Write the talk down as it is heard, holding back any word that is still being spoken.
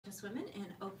Precious Women in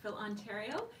Oakville,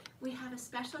 Ontario. We have a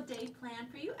special day planned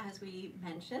for you, as we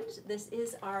mentioned. This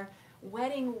is our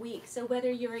wedding week, so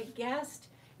whether you're a guest,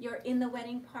 you're in the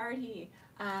wedding party,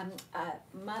 a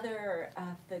mother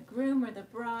of the groom or the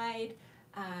bride,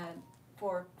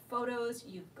 for photos,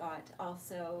 you've got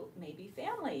also maybe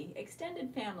family,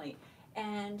 extended family,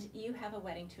 and you have a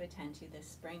wedding to attend to this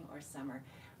spring or summer.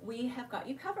 We have got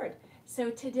you covered. So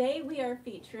today we are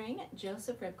featuring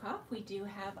Joseph Ribkoff. We do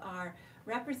have our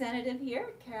representative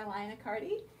here, Caroline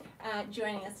Accardi,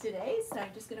 joining us today. So I'm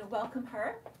just going to welcome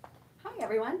her. Hi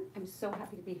everyone, I'm so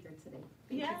happy to be here today.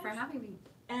 Thank you for having me.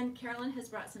 And Carolyn has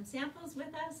brought some samples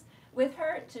with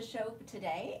her to show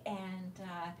today, and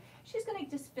she's going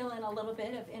to just fill in a little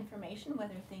bit of information,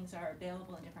 whether things are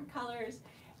available in different colors,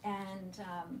 and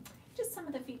just some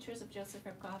of the features of Joseph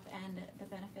Ribkoff and the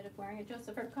benefit of wearing a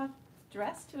Joseph Ribkoff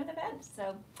dress to an event.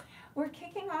 So we're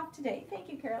kicking off today. Thank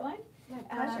you, Caroline. My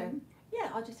pleasure. Yeah,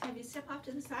 I'll just have you step off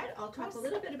to the side. I'll talk a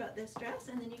little bit about this dress,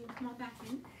 and then you can come on back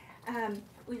in.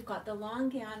 We've got the long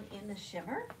gown in the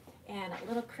shimmer, and a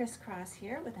little crisscross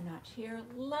here with a notch here.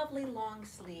 Lovely long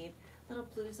sleeve, little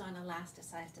blouson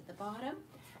elasticized at the bottom.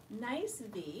 Nice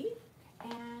V,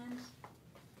 and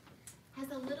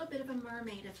has a little bit of a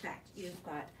mermaid effect. You've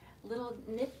got a little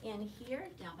nip in here,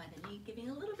 down by the knee, giving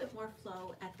a little bit more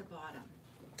flow at the bottom.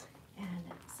 And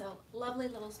so lovely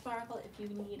little sparkle. If you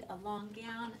need a long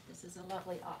gown, this is a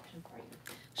lovely option for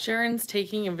you. Sharon's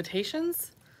taking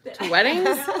invitations to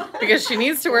weddings because she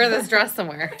needs to wear this dress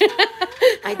somewhere.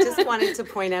 I just wanted to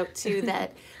point out too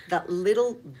that the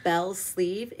little bell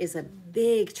sleeve is a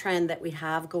big trend that we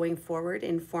have going forward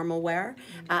in formal wear,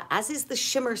 as is the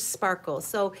shimmer sparkle.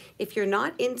 So if you're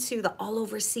not into the all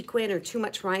over sequin or too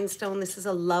much rhinestone, this is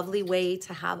a lovely way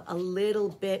to have a little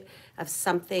bit of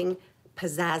something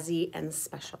pizzazzy and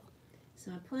special.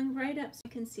 So I'm pulling right up so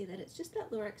you can see that it's just that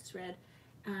lurex thread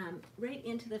right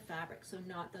into the fabric, so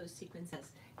not those sequins as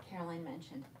Caroline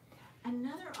mentioned.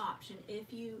 Another option,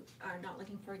 if you are not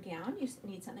looking for a gown, you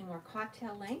need something more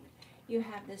cocktail length, you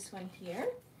have this one here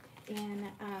in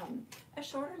a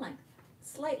shorter length,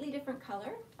 slightly different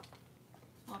color.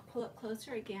 I'll pull it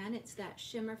closer again. It's that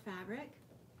shimmer fabric.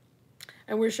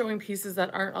 And we're showing pieces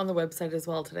that aren't on the website as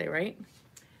well today, right?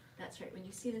 That's right. When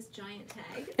you see this giant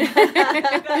tag,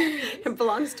 It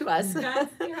belongs to us.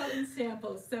 that's Carolyn's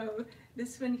sample. So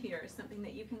this one here is something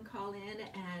that you can call in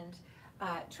and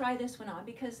try this one on,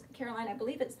 because Caroline, I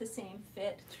believe it's the same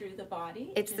fit through the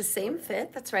body. It's the same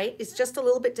fit, that's right. It's just a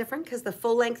little bit different because the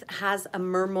full length has a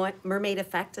mermaid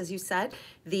effect, as you said.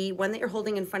 The one that you're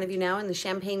holding in front of you now in the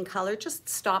champagne color just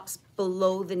stops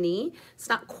below the knee. It's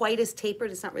not quite as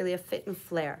tapered. It's not really a fit and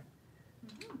flare.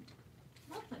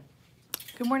 Lovely.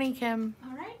 Good morning, Kim.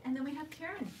 All right, and then we have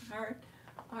Karen,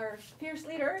 our fierce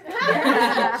leader,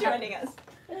 joining us.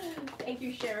 Thank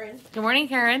you, Sharon. Good morning,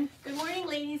 Karen. Good morning,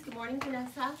 ladies. Good morning,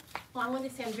 Vanessa. Well, I want to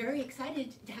say I'm very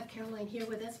excited to have Caroline here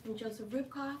with us from Joseph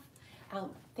Ribkoff.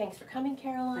 Thanks for coming,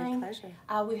 Caroline. My pleasure.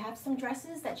 We have some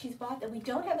dresses that she's bought that we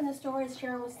don't have in the store, as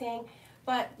Sharon was saying,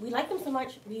 but we like them so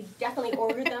much, we definitely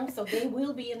ordered them, so they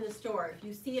will be in the store. If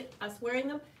you see us wearing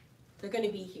them, they're going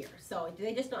to be here. So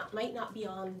they just might not be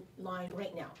online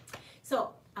right now.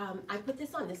 So I put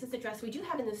this on. This is the dress we do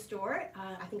have in the store.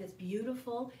 I think it's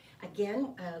beautiful.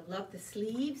 Again, love the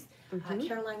sleeves.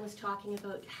 Caroline was talking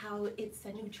about how it's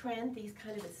a new trend, these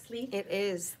kind of a sleeve. It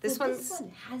is. This one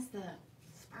has the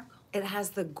sparkle. It has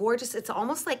the gorgeous, it's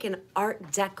almost like an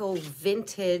Art Deco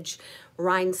vintage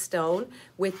rhinestone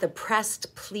with the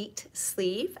pressed pleat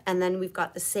sleeve. And then we've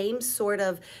got the same sort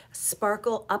of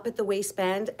sparkle up at the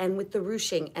waistband and with the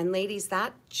ruching. And ladies,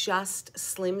 that just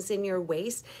slims in your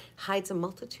waist, hides a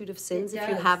multitude of sins if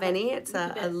you have any. It's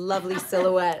a lovely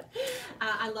silhouette.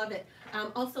 I love it.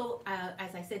 Also,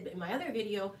 as I said in my other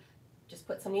video, just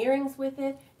put some earrings with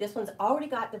it. This one's already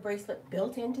got the bracelet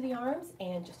built into the arms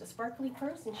and just a sparkly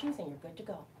purse and shoes, and you're good to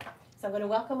go. So I'm going to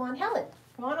welcome on Helen.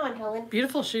 Come on, Helen.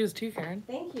 Beautiful shoes too, Karen.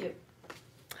 Thank you.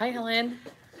 Hi, Helen.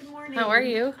 Good morning. How are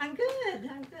you? I'm good.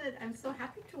 I'm good. I'm so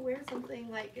happy to wear something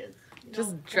like it's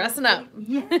Just dressing up.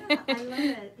 Yeah, I love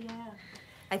it. Yeah.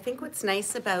 I think what's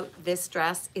nice about this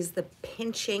dress is the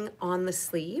pinching on the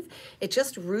sleeve. It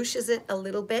just ruches it a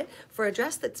little bit. For a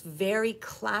dress that's very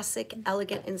classic,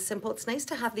 elegant, and simple, it's nice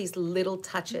to have these little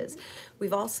touches.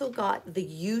 We've also got the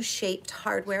U-shaped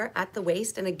hardware at the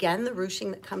waist, and again, the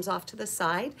ruching that comes off to the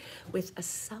side with a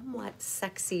somewhat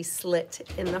sexy slit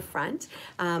in the front.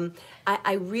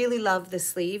 I really love the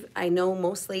sleeve. I know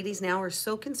most ladies now are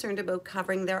so concerned about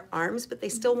covering their arms, but they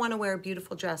still want to wear a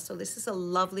beautiful dress. So this is a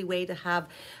lovely way to have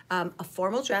a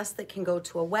formal dress that can go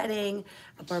to a wedding,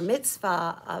 a bar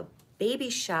mitzvah, a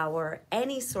baby shower,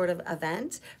 any sort of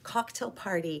event, cocktail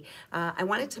party. I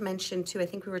wanted to mention too, I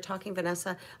think we were talking,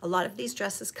 Vanessa, a lot of these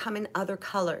dresses come in other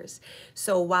colors.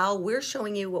 So while we're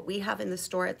showing you what we have in the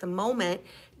store at the moment,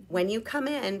 when you come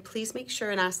in, please make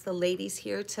sure and ask the ladies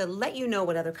here to let you know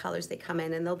what other colors they come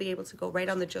in, and they'll be able to go right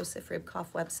on the Joseph Ribkoff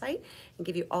website and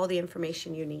give you all the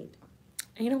information you need.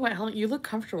 And you know what, Helen? You look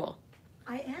comfortable.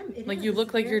 I am. It Like is. you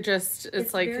look like very- you're just,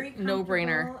 it's like very no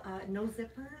brainer. comfortable, no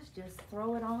zippers. Just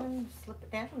throw it on, slip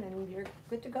it down, and you're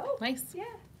good to go. Nice. Yeah.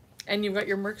 And you've got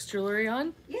your Merck's jewelry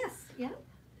on. Yes. Yeah.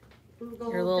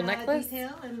 Gold, Your little necklace?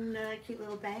 detail and cute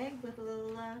little bag with a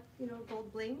little,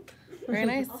 gold bling. Very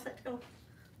nice. All set to go.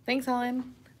 Thanks,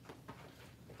 Helen.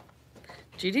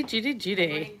 Judy. Good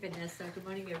morning, Vanessa. Good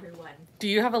morning, everyone. Do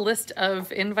you have a list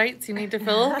of invites you need to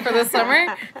fill for the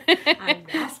summer? I'm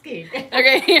asking.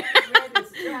 Okay.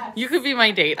 You could be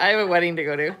my date. I have a wedding to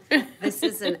go to. This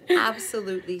is an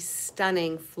absolutely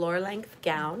stunning floor-length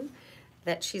gown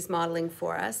that she's modeling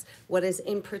for us. What is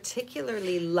in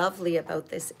particularly lovely about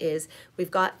this is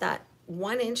we've got that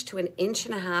 1 inch to 1.5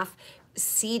 inches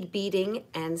seed beading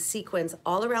and sequins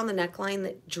all around the neckline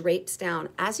that drapes down.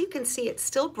 As you can see, it's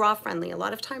still bra friendly. A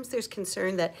lot of times there's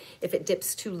concern that if it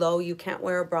dips too low, you can't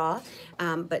wear a bra,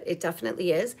 but it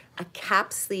definitely is. A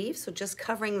cap sleeve, so just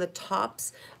covering the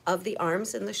tops of the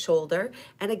arms and the shoulder.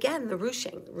 And again, the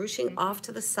ruching off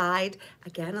to the side.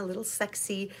 Again, a little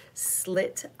sexy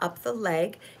slit up the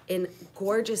leg in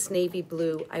gorgeous navy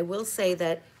blue. I will say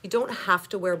that you don't have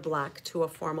to wear black to a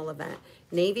formal event.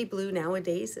 Navy blue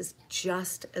nowadays is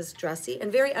just as dressy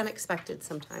and very unexpected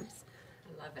sometimes.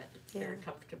 I love it. It's very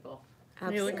comfortable.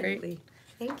 You look great. Absolutely.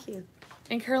 Thank you.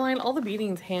 And Caroline, all the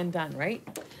beading's hand done, right?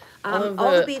 All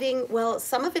the beading, well,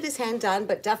 some of it is hand done,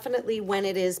 but definitely when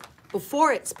it is,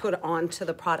 before it's put onto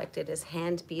the product, it is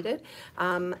hand beaded.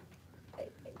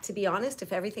 To be honest,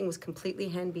 if everything was completely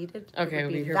hand beaded, Okay, it we'll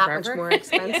would be be here that forever. much more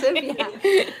expensive.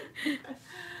 Yeah.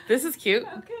 This is cute.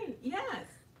 Okay, yes.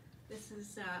 This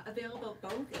is available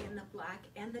both in the black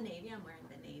and the navy. I'm wearing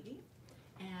the navy.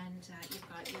 And you've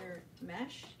got your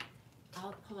mesh.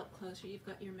 I'll pull up closer. You've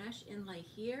got your mesh inlay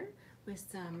here with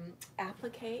some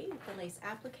applique, the lace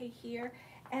applique here,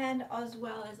 and as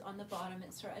well as on the bottom.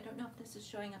 It's sort of, I don't know if this is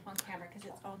showing up on camera because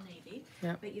it's all navy,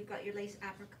 Yep. but you've got your lace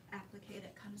applique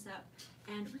that comes up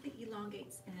and really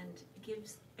elongates and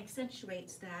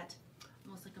accentuates that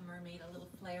almost like a mermaid, a little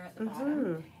flare at the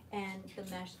bottom, and the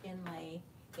mesh inlay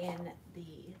in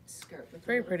the skirt with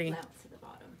Very a little pretty. flounce at the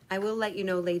bottom. I will let you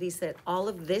know, ladies, that all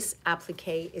of this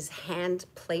applique is hand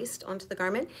placed onto the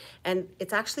garment, and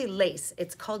it's actually lace.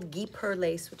 It's called guipure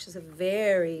lace, which is a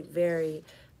very, very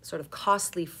sort of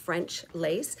costly French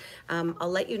lace. I'll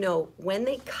let you know, when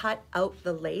they cut out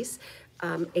the lace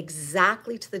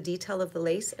exactly to the detail of the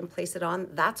lace and place it on,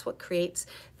 that's what creates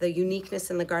the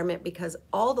uniqueness in the garment, because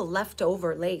all the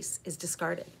leftover lace is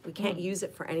discarded. We can't use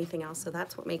it for anything else, so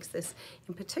that's what makes this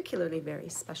in particularly very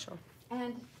special.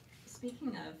 And speaking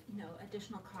of,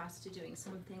 additional costs to doing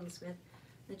some things with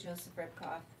the Joseph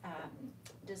Ribkoff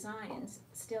designs,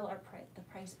 still the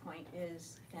price point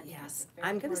is fantastic. Yes, very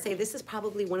I'm going to say affordable. this is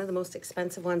probably one of the most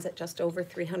expensive ones at just over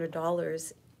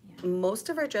 $300. Yeah. Most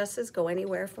of our dresses go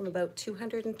anywhere from about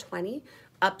 $220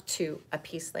 up to a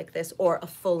piece like this, or a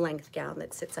full-length gown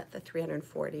that sits at the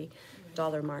 $340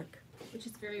 mark. Which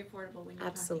is very affordable when you're talking about an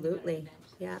Absolutely, event.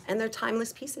 yeah, and they're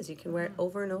timeless pieces. You can wear it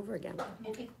over and over again.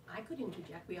 And if I could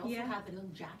interject, we also Yeah. have the little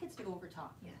jackets to go over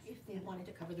top. Yes. If they wanted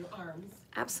to cover their arms.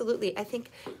 Absolutely. I think,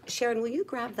 Sharon, will you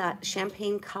grab that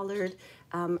champagne-colored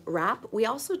wrap? We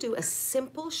also do a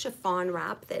simple chiffon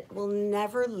wrap that will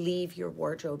never leave your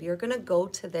wardrobe. You're going to go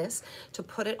to this to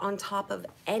put it on top of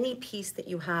any piece that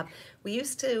you have. We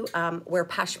used to wear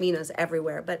pashminas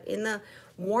everywhere, but in the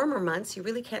warmer months, you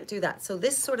really can't do that. So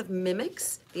this sort of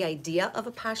mimics the idea of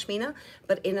a pashmina,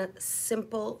 but in a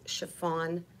simple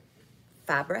chiffon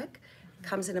fabric.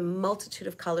 Comes in a multitude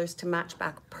of colors to match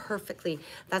back perfectly.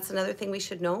 That's another thing we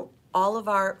should know. All of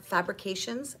our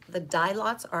fabrications, the dye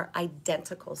lots are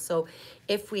identical. So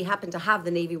if we happen to have the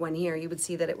navy one here, you would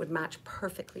see that it would match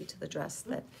perfectly to the dress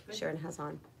that Sharon has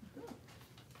on.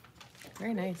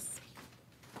 Very nice.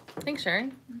 Thanks,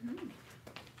 Sharon.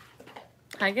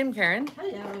 Hi again, Karen.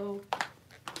 Hello.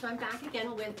 So I'm back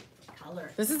again with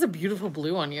color. This is a beautiful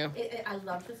blue on you. I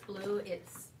love this blue.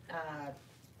 It's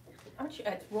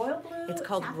it's royal blue. It's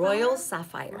called sapphire. Royal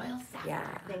Sapphire. Royal sapphire.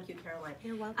 Yeah. Thank you, Caroline.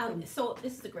 You're welcome. So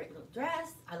this is a great little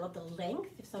dress. I love the length.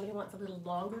 If somebody wants a little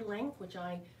longer length, which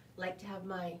I like to have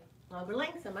my longer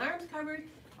length, so my arms covered.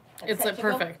 that's It's set like to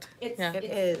go. perfect. It's, Yeah. It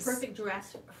it's is. a perfect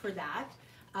dress for that.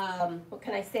 What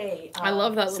can I say? I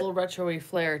love that little retro-y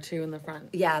flare too in the front.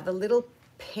 Yeah, the little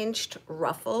pinched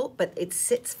ruffle, but it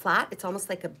sits flat. It's almost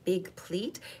like a big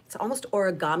pleat. It's almost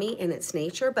origami in its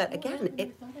nature, but again,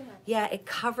 it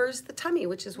covers the tummy,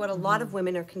 which is what a lot of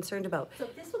women are concerned about. So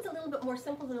this one's a little bit more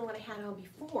simple than the one I had on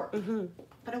before.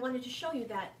 But I wanted to show you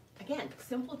that, again,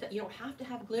 simple, that you don't have to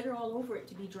have glitter all over it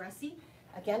to be dressy.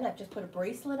 Again, I've just put a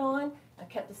bracelet on, I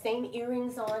kept the same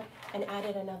earrings on, and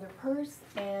added another purse,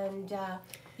 and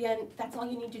then that's all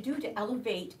you need to do to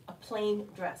elevate a plain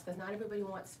dress, because not everybody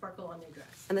wants sparkle on their dress.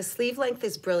 And the sleeve length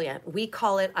is brilliant. We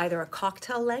call it either a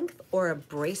cocktail length or a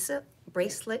bracelet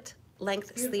length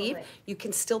Beautiful sleeve. length. You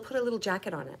can still put a little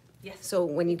jacket on it. Yes. So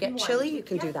when you get want chilly, to. you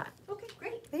can do Yeah. that. Okay,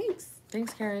 great. Thanks.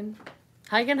 Thanks, Karen.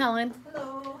 Hi again, Helen.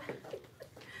 Hello.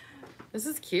 This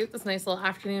is cute. This nice little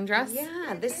afternoon dress.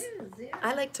 Yeah,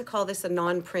 I like to call this a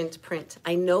non-print print.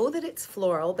 I know that it's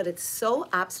floral, but it's so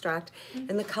abstract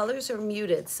and the colors are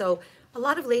muted. So a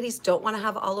lot of ladies don't want to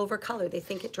have all over color. They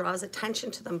think it draws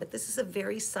attention to them, but this is a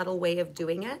very subtle way of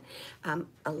doing it.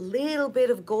 A little bit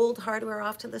of gold hardware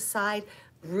off to the side,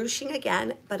 ruching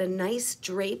again, but a nice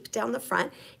drape down the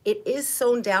front. It is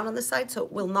sewn down on the side, so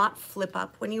it will not flip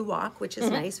up when you walk, which is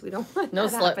nice. We don't want No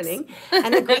that slips. happening.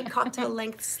 And a great cocktail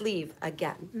length sleeve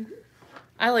again.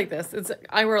 I like this.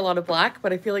 I wear a lot of black,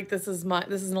 but I feel like this is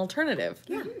an alternative.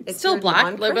 Yeah, It's still your black,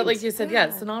 but non-print. like you said, yeah,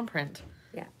 it's a non-print.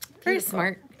 Yeah, Very beautiful.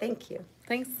 smart. Thank you.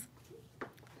 Thanks.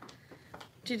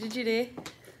 Judy.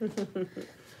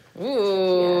 Yeah,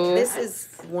 Ooh. this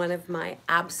is one of my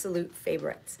absolute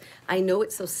favorites. I know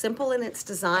it's so simple in its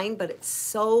design, but it's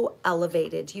so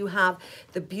elevated. You have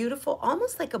the beautiful,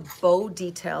 almost like a bow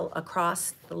detail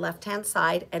across the left-hand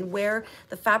side, and where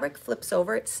the fabric flips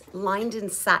over, it's lined in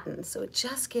satin. So it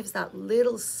just gives that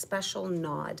little special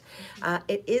nod.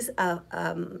 It is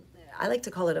I like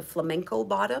to call it a flamenco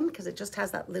bottom because it just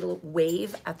has that little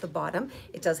wave at the bottom.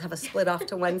 It does have a split off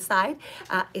to one side.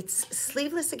 It's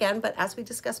sleeveless again, but as we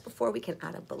discussed before, we can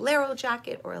add a bolero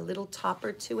jacket or a little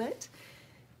topper to it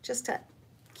just to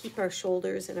keep our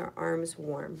shoulders and our arms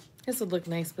warm. This would look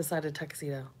nice beside a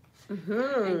tuxedo. And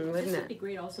Wouldn't this would it? be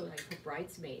great also like for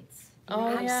bridesmaids.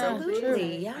 Oh, yeah.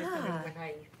 Absolutely, I yeah.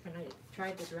 when I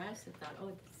tried the dress, I thought, oh,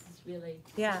 this is really,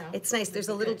 Yeah, you know, it's nice. There's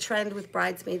a little good. trend with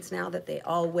bridesmaids now that they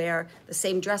all wear the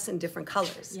same dress in different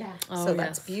colors. Yeah. Oh, So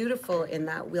that's yes. beautiful in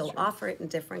that we'll offer it in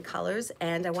different colors.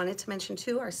 And I wanted to mention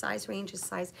too, our size range is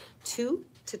size 2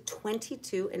 to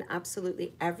 22 in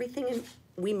absolutely everything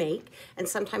we make. And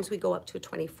sometimes we go up to a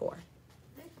 24.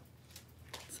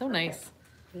 So nice.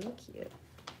 Thank you.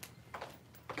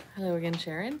 Hello again,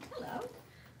 Sharon. Hello.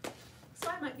 So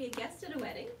I might be a guest at a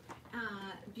wedding.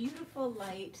 Beautiful,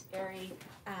 light, airy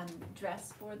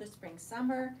dress for the spring,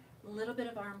 summer. A little bit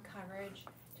of arm coverage.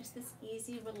 Just this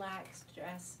easy, relaxed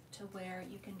dress to wear.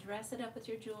 You can dress it up with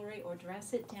your jewelry or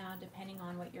dress it down depending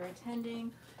on what you're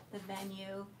attending, the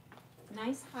venue.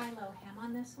 Nice high-low hem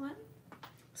on this one.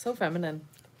 So feminine.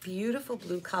 Beautiful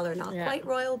blue color, not Yeah. quite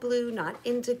royal blue, not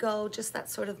indigo, just that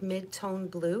sort of mid-tone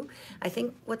blue. I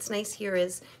think what's nice here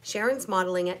is Sharon's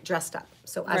modeling it dressed up,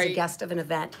 so as a Right. guest of an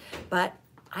event, but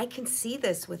I can see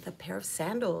this with a pair of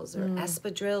sandals or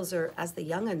espadrilles, or as the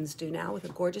young'uns do now, with a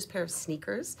gorgeous pair of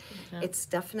sneakers. It's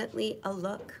definitely a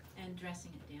look. And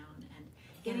dressing it down and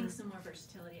getting some more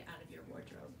versatility out of your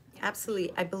wardrobe. Yeah.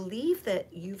 Absolutely. I believe that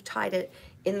you've tied it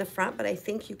in the front, but I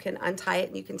think you can untie it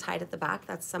and you can tie it at the back.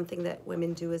 That's something that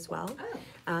women do as well.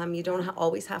 You don't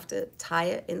always have to tie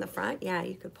it in the front. Yeah,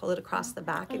 you could pull it across the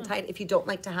back and tie it. If you don't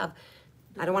like to have,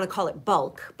 I don't want to call it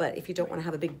bulk, but if you don't want to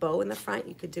have a big bow in the front,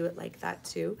 you could do it like that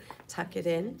too. Tuck it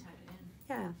in. And tuck it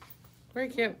in. Yeah. Very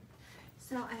cute.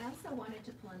 So I also wanted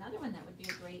to pull another one that would be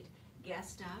a great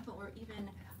guest of, or even,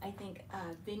 I think,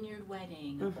 a vineyard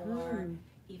wedding, or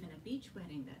even a beach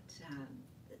wedding that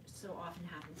so often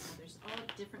happens. So there's all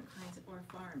different kinds of, or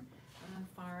farm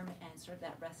and sort of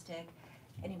that rustic.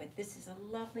 Anyway, this is a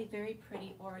lovely, very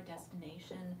pretty, or a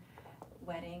destination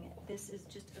wedding. This is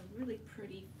just a really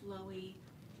pretty, flowy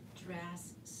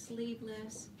dress,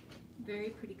 sleeveless, very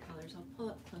pretty colors. I'll pull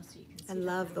up close so you can see. I them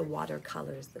love the better.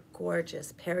 watercolors, the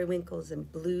gorgeous periwinkles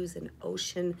and blues and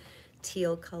ocean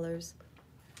teal colors.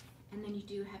 And then you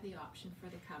do have the option for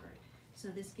the cover. So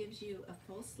this gives you a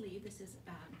full sleeve. This is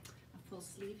a full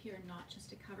sleeve here, not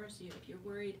just a cover. So if you're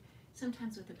worried,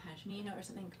 sometimes with the pashmina or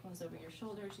something that goes over your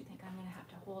shoulders, you think I'm going to have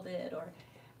to hold it, or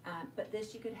but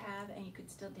this you could have, and you could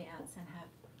still dance and have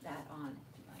that on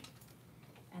if you like.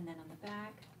 And then on the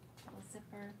back, a little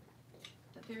zipper,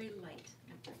 but very light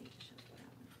and pretty. Show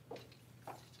that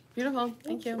one. Beautiful.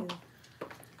 Thank you.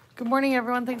 Good morning,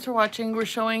 everyone. Thanks for watching. We're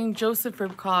showing Joseph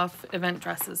Ribkoff event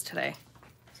dresses today.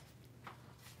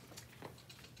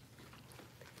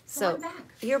 So I'm back.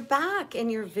 You're back,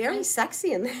 and you're very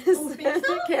sexy in this, Oh, think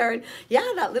so? Karen.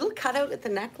 Yeah, that little cutout at the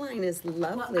neckline is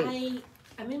lovely. Well,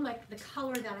 I'm in the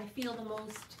color that I feel the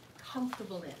most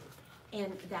comfortable in,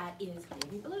 and that is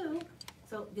navy blue.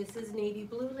 So this is navy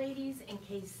blue, ladies, in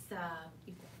case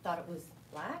you thought it was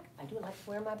black. I do like to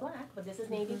wear my black, but this is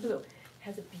navy blue.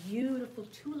 Has a beautiful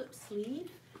tulip sleeve.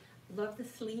 Love the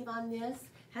sleeve on this.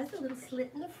 Has the little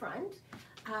slit in the front.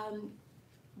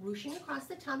 Ruching across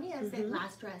the tummy, as that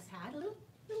last dress had. A little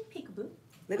peekaboo.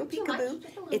 Little Not too much, peekaboo.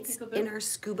 just a little It's peekaboo. in our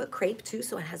scuba crepe too,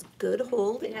 so it has good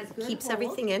hold. It has good keeps hold.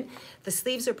 everything in. The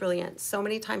sleeves are brilliant. So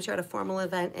many times you're at a formal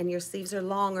event and your sleeves are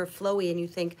long or flowy, and you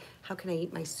think, "How can I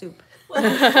eat my soup?" And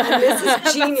this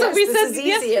is genius. we This said is easy.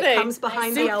 yesterday. It comes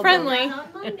behind the Soup elbow. friendly. On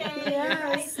Monday.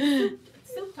 Yes.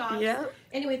 Soup tops. Yeah.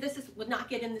 Anyway, this would not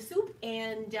get in the soup,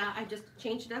 and I just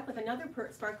changed it up with another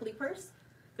sparkly purse.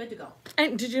 Good to go.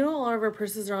 And did you know a lot of our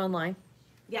purses are online?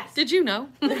 Yes. Did you know?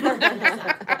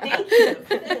 Thank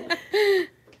you.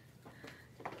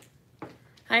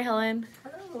 Hi, Helen.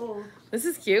 Oh, This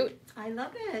is cute. I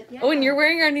love it. Yeah. Oh, and you're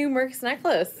wearing our new Merck's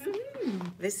necklace.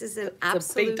 This is an It's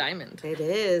absolute a big diamond. It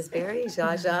is very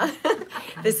Jaja.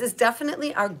 This is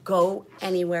definitely our go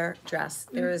anywhere dress.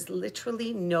 There is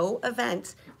literally no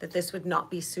event that this would not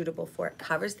be suitable for. It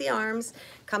covers the arms,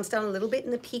 comes down a little bit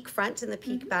in the peak front and the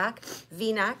peak back,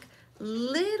 V-neck,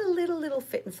 little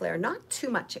fit and flare, not too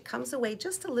much. It comes away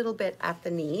just a little bit at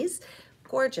the knees.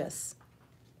 Gorgeous,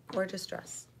 gorgeous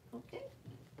dress. Okay.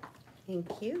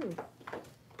 Thank you.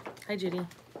 Hi, Judy.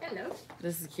 Hello.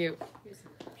 This is cute. Here's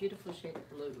a beautiful shade of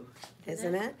blue.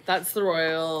 Isn't it? That's the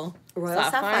Royal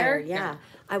Sapphire, yeah.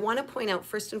 I want to point out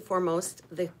first and foremost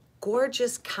the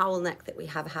gorgeous cowl neck that we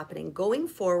have happening going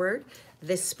forward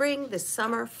this spring, this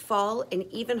summer, fall, and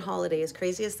even holiday. As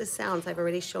crazy as this sounds, I've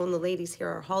already shown the ladies here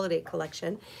our holiday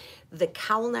collection. The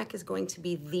cowl neck is going to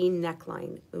be the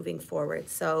neckline moving forward.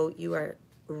 So you are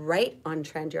right on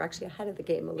trend. You're actually ahead of the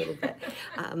game a little bit.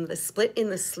 The split in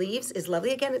the sleeves is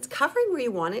lovely. Again, it's covering where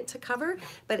you want it to cover,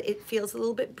 but it feels a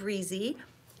little bit breezy.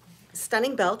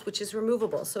 Stunning belt, which is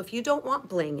removable. So if you don't want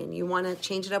bling and you want to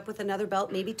change it up with another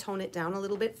belt, maybe tone it down a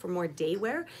little bit for more day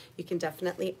wear, you can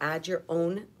definitely add your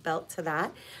own belt to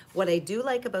that. What I do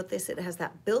like about this, it has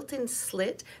that built-in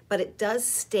slit, but it does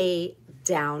stay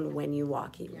down when you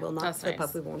walk. It will not That's flip nice.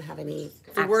 up. We won't have any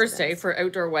The worst day accidents. for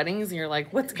outdoor weddings, and you're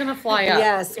like, what's gonna fly up?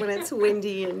 Yes, when it's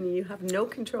windy and you have no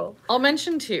control. I'll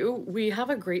mention too, we have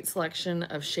a great selection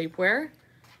of shapewear.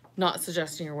 Not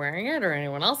suggesting you're wearing it or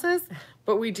anyone else's,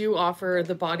 but we do offer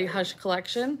the Body Hush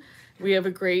collection. We have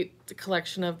a great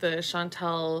collection of the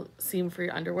Chantel seam-free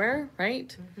underwear,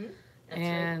 right?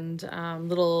 And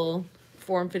little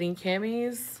form-fitting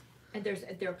camis. And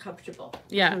they're comfortable.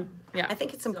 Yeah, yeah. I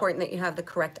think it's important that you have the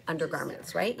correct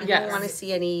undergarments, right? You Yes. don't want to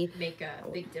see any, Make a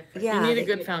big difference. yeah, You need a the-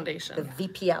 good the foundation.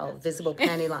 VPL, visible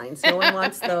panty lines. No one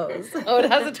wants those. Oh, it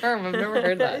has a term. I've never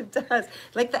heard that. It does.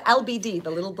 Like the LBD,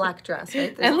 the little black dress,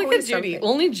 right? There's And look at always Judy. something.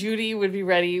 Only Judy would be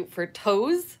ready for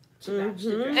toes. Love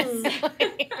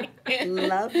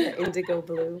the indigo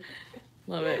blue.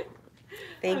 Love it.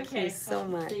 Thank Okay, you so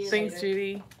much. see you Thanks, later.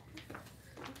 Judy.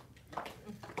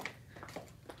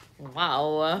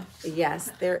 Wow.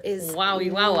 Yes, there is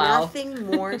Wowie, wow, wow. nothing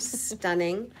more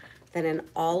stunning than an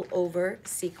all-over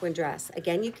sequin dress.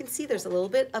 Again, you can see there's a little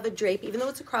bit of a drape. Even though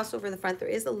it's a crossover in the front, there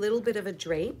is a little bit of a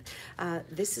drape.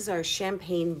 This is our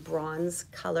champagne bronze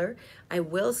color. I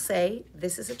will say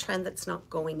this is a trend that's not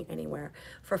going anywhere.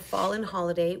 For fall and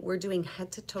holiday, we're doing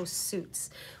head-to-toe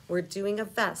suits. We're doing a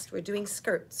vest. We're doing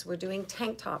skirts. We're doing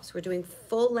tank tops. We're doing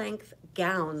full-length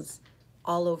gowns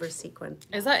all over sequin.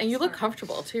 Is that, and you look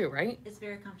comfortable too, right? It's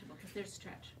very comfortable because there's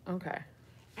stretch. Okay.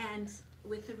 And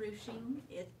with the ruching,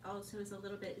 it also is a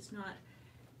little bit, it's not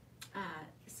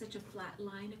such a flat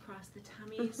line across the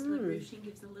tummy. So the ruching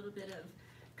gives a little bit of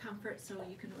comfort so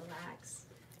you can relax.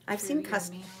 I've through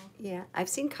seen your meal. I've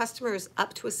seen customers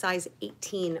up to a size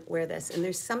 18 wear this, and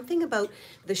there's something about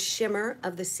the shimmer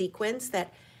of the sequins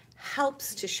that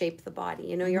helps to shape the body.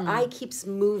 You know, your eye keeps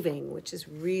moving, which is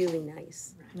really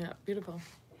nice. Yeah, beautiful.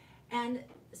 And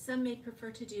some may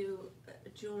prefer to do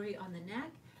jewelry on the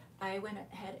neck. I went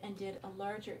ahead and did a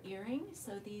larger earring.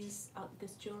 So this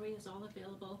jewelry is all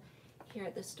available here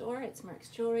at the store. It's Mark's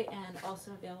Jewelry and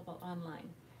also available online.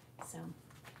 So,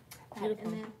 and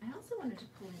then I also wanted to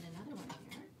pull in another one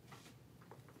here.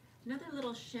 Another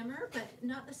little shimmer, but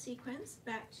not the sequins.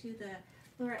 Back to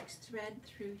the Thorax thread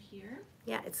through here.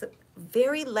 Yeah, it's a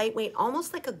very lightweight,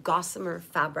 almost like a gossamer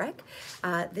fabric.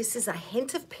 This is a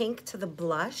hint of pink to the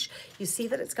blush. You see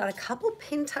that it's got a couple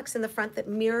pin tucks in the front that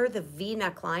mirror the V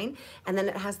neckline, and then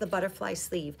it has the butterfly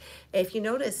sleeve. If you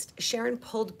noticed, Sharon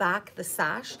pulled back the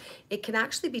sash. It can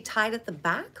actually be tied at the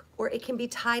back, or it can be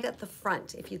tied at the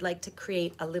front if you'd like to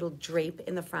create a little drape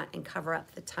in the front and cover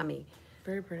up the tummy.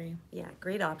 Very pretty. Yeah,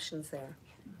 great options there.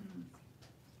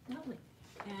 Lovely.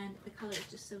 And the color is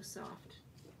just so soft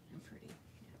and pretty.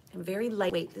 And very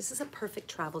lightweight. This is a perfect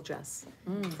travel dress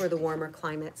for the warmer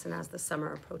climates and as the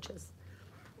summer approaches.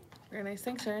 Very nice.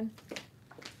 Thanks, Sharon.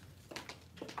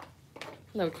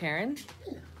 Hello, Karen.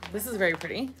 This is very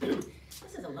pretty. This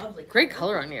is a lovely color. Great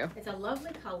color on you. It's a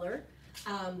lovely color.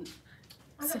 I'm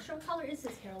not sure what color is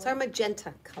this, Caroline? It's our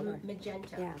magenta color.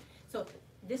 Magenta. Yeah. So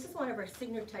this is one of our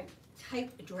signature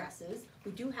type dresses.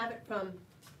 We do have it from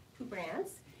 2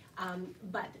 brands.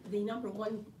 But the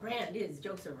 #1 brand is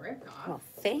Joseph Ribkoff. Well,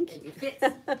 thank It you. fits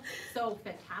so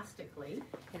fantastically.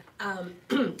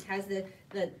 Has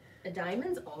the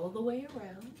diamonds all the way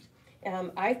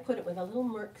around. I've put it with a little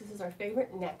merc. This is our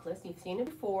favorite necklace. You've seen it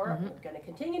before. We're going to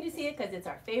continue to see it because it's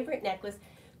our favorite necklace.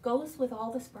 Goes with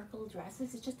all the sparkle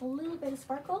dresses. It's just a little bit of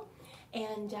sparkle.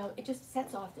 And it just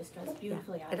sets off this dress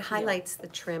beautifully. It highlights the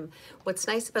trim. What's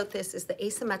nice about this is the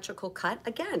asymmetrical cut.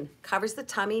 Again, covers the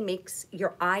tummy, makes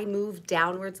your eye move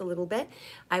downwards a little bit.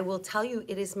 I will tell you,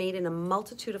 it is made in a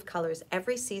multitude of colors.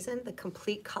 Every season, the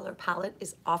complete color palette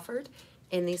is offered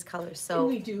in these colors. So And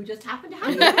we do just happen to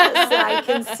have yes, I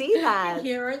can see that. And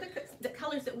here are the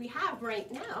colors that we have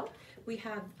right now. We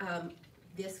have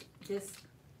this.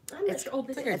 I'm not sure. Oh,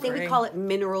 this like is I think we Gray. call it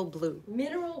mineral blue.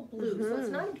 mineral blue. So it's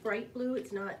not a bright blue.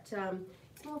 It's not.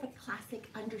 It's more of a classic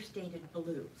understated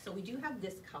blue. So we do have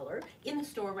this color in the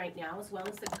store right now, as well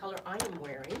as the color I am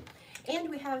wearing. And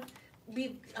we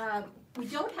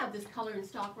don't have this color in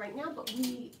stock right now, but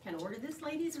we can order this,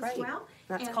 ladies, as Right. well.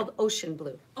 That's And called ocean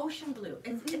blue. ocean blue.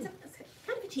 It's kind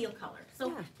of a teal color. So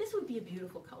Yeah. this would be a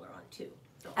beautiful color on too.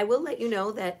 So. I will let you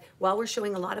know that while we're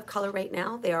showing a lot of color right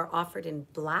now, they are offered in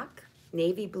black,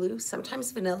 navy blue,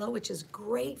 sometimes vanilla, which is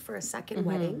great for a second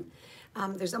wedding.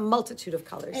 There's a multitude of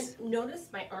colors. And notice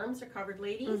my arms are covered,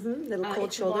 ladies. Little cold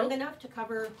it's shoulder. long enough to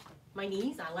cover my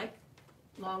knees. I like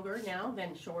longer now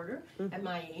than shorter at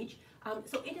my age.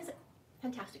 So it is a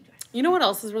fantastic dress. You know what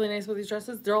else is really nice about these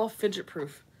dresses? They're all fidget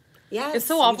proof. Yes, It's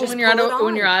so you awful just when you're at pull it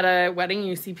when you're on. at a wedding,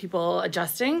 you see people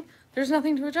adjusting. There's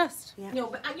nothing to adjust. Yeah. No,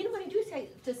 but you know what I do say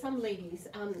to some ladies,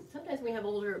 sometimes we have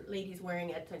older ladies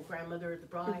wearing it, like grandmother the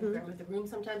bride, grandmother the groom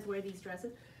sometimes wear these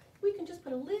dresses. We can just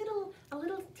put a little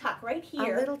tuck right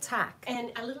here. A little tack.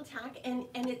 And a little tack, and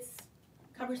it's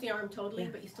covers the arm totally, Yeah.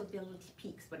 but you still get little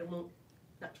peaks, but it won't,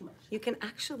 not too much. You can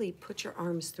actually put your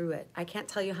arms through it. I can't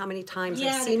tell you how many times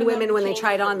Yeah, I've they seen come out women the when they change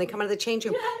try it on, room. they come out of the change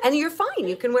room. Yeah. And you're fine.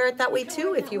 You can wear it that way You can too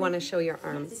wear it if that you want to way. show your Yes,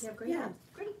 arms. if you have great Yeah. arms.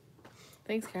 Great.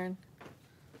 Thanks, Karen.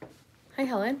 Hi,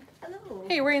 Helen. Hello.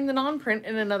 Hey, we're in the non-print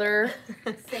in another.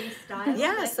 Same style.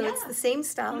 Yeah, but so it's the same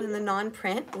style in the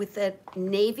non-print with the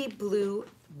navy blue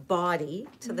body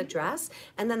to the dress,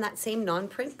 and then that same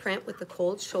non-print print with the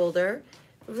cold shoulder.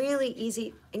 Really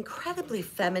easy, incredibly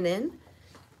feminine,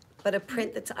 but a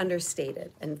print that's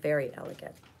understated and very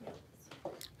elegant.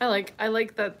 I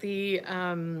like that the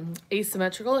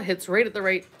asymmetrical hits right at the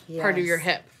right part of your Yes.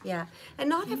 hip. Yeah, and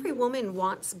not every woman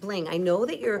wants bling. I know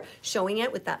that you're showing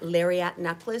it with that lariat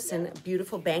necklace and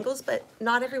beautiful bangles, but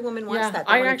not every woman wants that.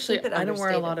 They I wanna actually keep it I don't wear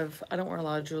a understated.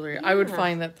 lot of jewelry. I would Yeah.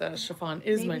 find that the chiffon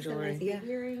is my Maybe some jewelry. nice big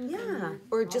earrings. Yeah,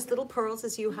 or just little pearls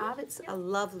as you have. It's a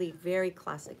lovely, very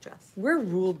classic dress. We're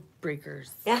rule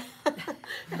breakers. Yeah.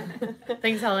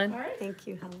 Thanks, Helen. All right. Thank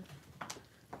you, Helen.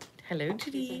 Hello, It's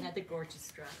Judy. another gorgeous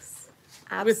dress.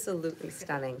 Absolutely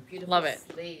stunning. Beautiful Love it.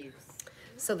 sleeves.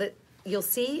 So that you'll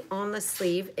see on the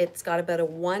sleeve, it's got about a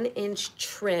 1-inch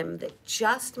trim that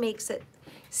just makes it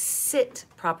sit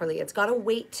properly. It's got a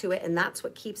weight to it, and that's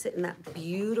what keeps it in that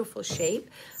beautiful shape.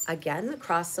 Again, the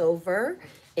crossover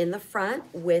in the front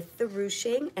with the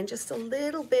ruching and just a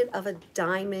little bit of a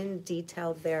diamond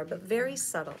detail there, but very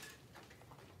subtle.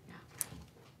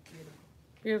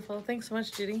 Beautiful. Thanks so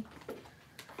much, Judy.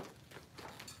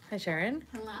 Hi, Sharon.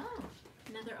 Hello.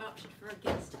 Another option for a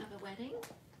guest of a wedding.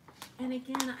 And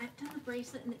again, I've done the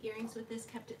bracelet and the earrings with this,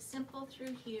 kept it simple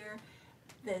through here.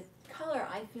 The color,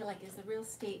 I feel like, is the real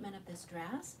statement of this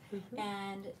dress.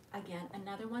 And again,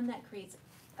 another one that creates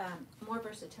more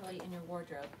versatility in your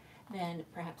wardrobe than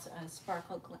perhaps a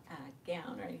sparkle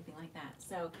gown or anything like that.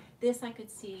 So this I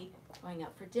could see going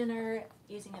out for dinner,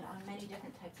 using it on many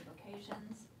different types of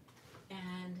occasions.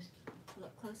 And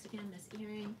look close again, this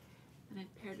earring. And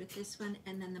I've paired with this one,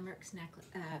 and then the Merck's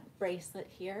bracelet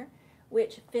here,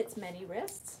 which fits many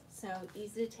wrists, so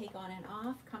easy to take on and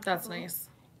off, comfortable. That's nice.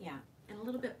 Yeah, and a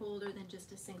little bit bolder than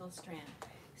just a single strand.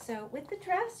 So with the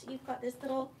dress, you've got this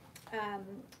little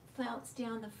flounce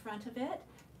down the front of it.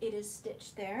 It is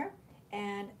stitched there,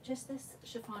 and just this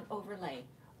chiffon overlay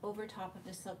over top of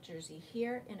the silk jersey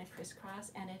here in a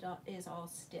crisscross, and it is all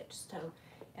stitched, so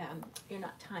you're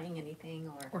not tying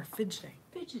anything or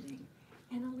Fidgeting.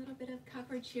 And a little bit of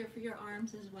coverage here for your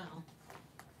arms as well.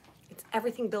 It's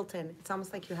everything built in. It's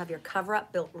almost like you have your cover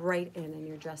up built right in and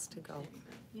you're dressed to go.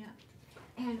 Yeah,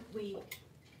 and we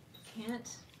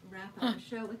can't wrap up the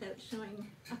show without showing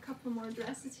a couple more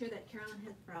dresses here that Carolyn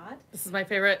has brought. This is my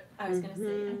favorite. I was gonna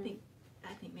say,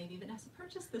 I think maybe Vanessa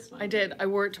purchased this one. I did. I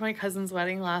wore it to my cousin's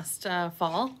wedding last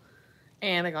fall,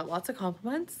 and I got lots of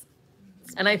compliments.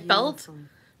 And I felt,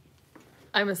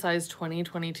 I'm a size 20,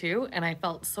 22, and I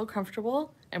felt so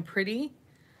comfortable and pretty.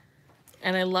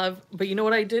 And I love, but you know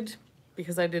what I did?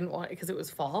 Because I didn't want, because it was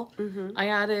fall, I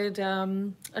added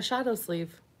a shadow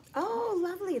sleeve. Oh,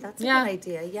 lovely. That's a Yeah. good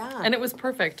idea. Yeah. And it was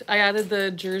perfect. I added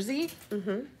the jersey,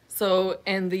 so,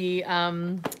 and the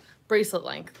bracelet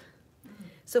length.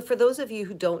 So for those of you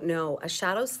who don't know, a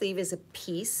shadow sleeve is a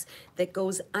piece that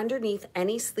goes underneath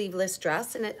any sleeveless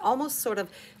dress, and it almost sort of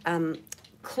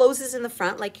closes in the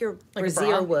front like your Like a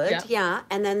brassiere bra, would. yeah.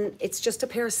 And then it's just a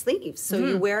pair of sleeves. So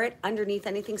you wear it underneath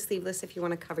anything sleeveless if you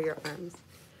want to cover your arms.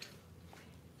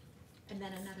 And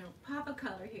then another pop of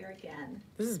color here again.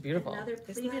 This is beautiful. Another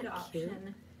Isn't pleated that cute?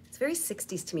 option. It's very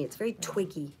 60s to me. It's very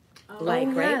twiggy, Oh, like,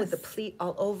 right? With the yes. pleat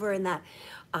all over and that,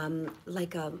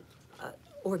 like a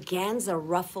organza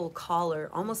ruffle collar.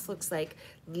 Almost looks like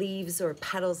leaves or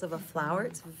petals of a flower.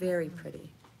 It's very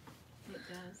pretty. It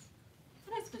does.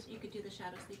 And I suppose you could do the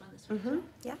shadow sleeve on this one too.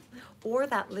 Yeah, or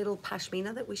that little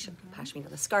pashmina that we showed, pashmina,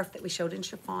 the scarf that we showed in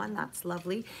chiffon, that's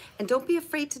lovely. And don't be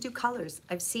afraid to do colors.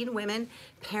 I've seen women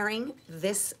pairing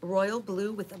this royal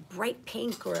blue with a bright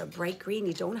pink or a bright green.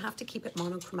 You don't have to keep it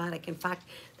monochromatic. In fact,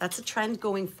 that's a trend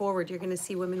going forward. You're gonna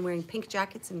see women wearing pink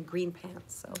jackets and green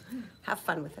pants, so have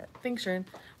fun with it. Thanks, Sharon.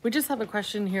 We just have a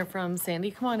question here from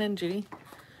Sandy. Come on in, Judy.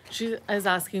 She is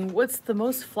asking, what's the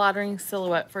most flattering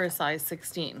silhouette for a size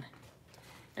 16?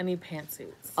 Any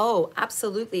pantsuits? Oh,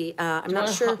 absolutely. I'm not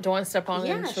sure. Don't want to step on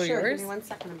and show sure. yours? Give me 1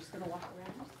 second. I'm just gonna walk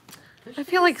around. I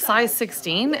feel like size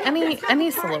 16,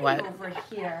 any silhouette. Over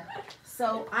here.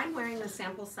 So I'm wearing the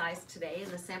sample size today,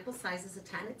 and the sample size is a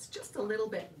 10. It's just a little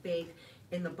bit big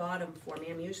in the bottom for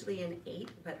me. I'm usually an 8,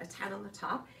 but a 10 on the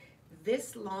top.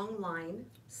 This long line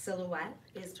silhouette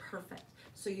is perfect.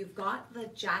 So you've got the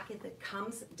jacket that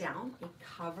comes down. It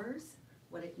covers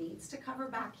what it needs to cover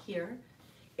back here.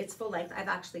 It's full length. I've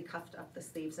actually cuffed up the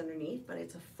sleeves underneath, but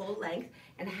it's a full length.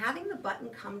 And having the button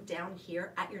come down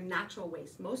here at your natural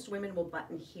waist. Most women will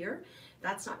button here.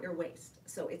 That's not your waist.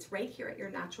 So it's right here at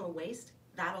your natural waist.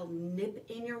 That'll nip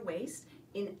in your waist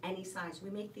in any size. We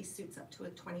make these suits up to a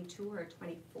 22 or a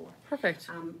 24. Perfect.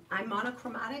 I'm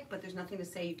monochromatic, but there's nothing to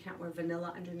say you can't wear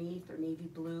vanilla underneath or navy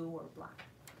blue or black.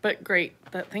 But great.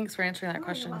 Thanks for answering that Oh,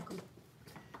 question. You're welcome.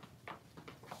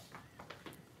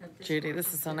 Judy,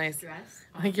 this is so nice. Dress.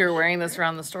 I think you were wearing this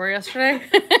around the store yesterday.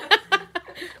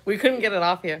 We couldn't get it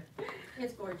off you.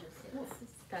 It's gorgeous.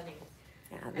 It's stunning.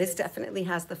 Yeah, this definitely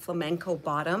has the flamenco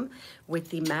bottom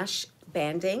with the mesh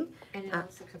banding. And it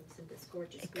also comes in this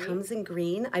gorgeous It green. comes in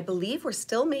green. I believe we're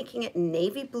still making it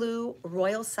navy blue,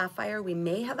 royal sapphire. We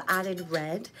may have added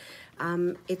red.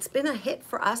 It's been a hit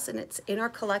for us and it's in our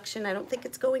collection. I don't think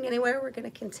it's going anywhere. We're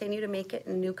going to continue to make it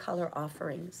in new color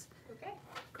offerings. Okay,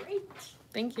 great.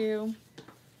 Thank you.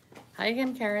 Hi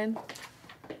again, Karen.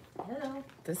 Hello.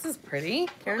 This is pretty.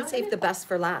 Karen saved the best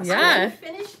for last. Yeah. I'm gonna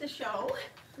finish the show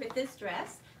with this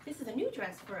dress. This is a new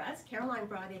dress for us. Caroline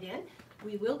brought it in.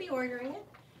 We will be ordering it.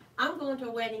 I'm going to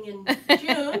a wedding in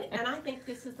June, and I think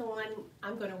this is the one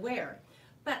I'm going to wear.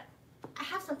 But I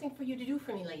have something for you to do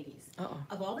for me, ladies. Uh-oh.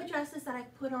 Of all the dresses that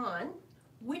I've put on,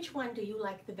 which one do you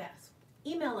like the best?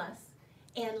 Email us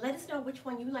and let us know which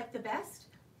one you like the best,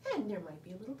 and there might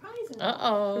be a little prize in it.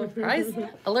 Uh-oh. Prize.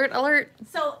 Alert, alert.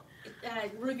 So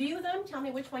review them, tell me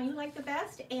which one you like the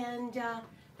best, and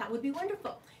that would be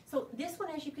wonderful. So this one,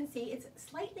 as you can see, it's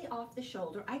slightly off the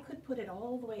shoulder. I could put it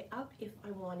all the way up if I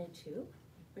wanted to,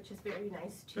 which is very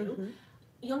nice too.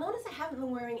 You'll notice I haven't been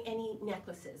wearing any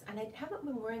necklaces, and I haven't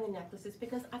been wearing the necklaces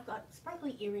because I've got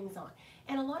sparkly earrings on.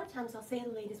 And a lot of times I'll say to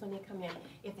the ladies when they come in,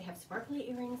 if they have sparkly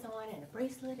earrings on and a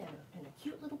bracelet and a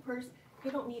cute little purse,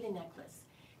 they don't need a necklace.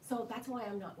 So that's why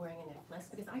I'm not wearing a necklace,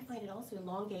 because I find it also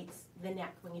elongates the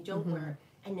neck when you don't wear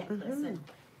a necklace.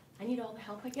 And I need all the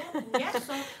help I get. And yes,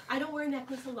 so I don't wear a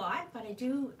necklace a lot, but I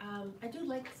do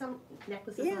like some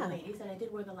necklaces Yeah. on ladies, and I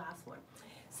did wear the last one.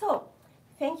 So,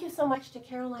 thank you so much to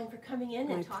Caroline for coming in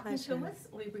and My talking to pleasure. us.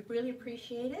 We really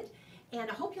appreciate it. And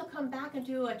I hope you'll come back and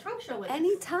do a trunk show with us.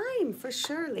 Anytime, for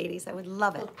sure, ladies. I would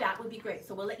love it. So that would be great.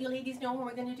 So we'll let you ladies know when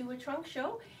we're going to do a trunk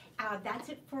show. That's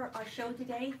it for our show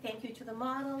today. Thank you to the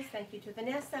models. Thank you to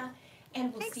Vanessa.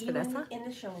 And we'll Thanks, see you Vanessa. in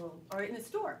the showroom, or in the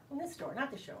store. In the store,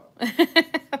 not the showroom.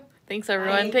 Thanks,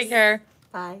 everyone. Thanks. Take care.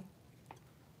 Bye.